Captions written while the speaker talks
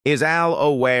Is Al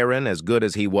Owairan as good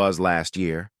as he was last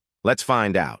year? Let's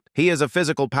find out. He is a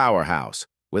physical powerhouse,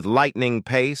 with lightning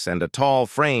pace and a tall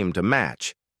frame to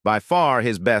match, by far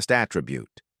his best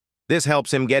attribute. This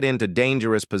helps him get into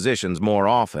dangerous positions more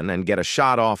often and get a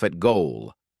shot off at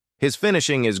goal. His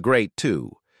finishing is great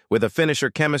too. With a finisher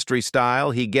chemistry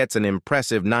style, he gets an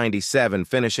impressive 97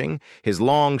 finishing. His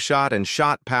long shot and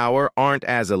shot power aren't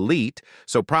as elite,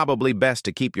 so probably best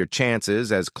to keep your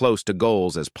chances as close to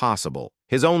goals as possible.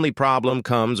 His only problem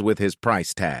comes with his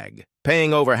price tag.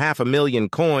 Paying over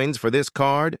 500,000 coins for this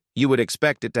card, you would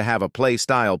expect it to have a play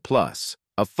style plus.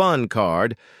 A fun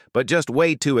card, but just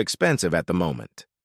way too expensive at the moment.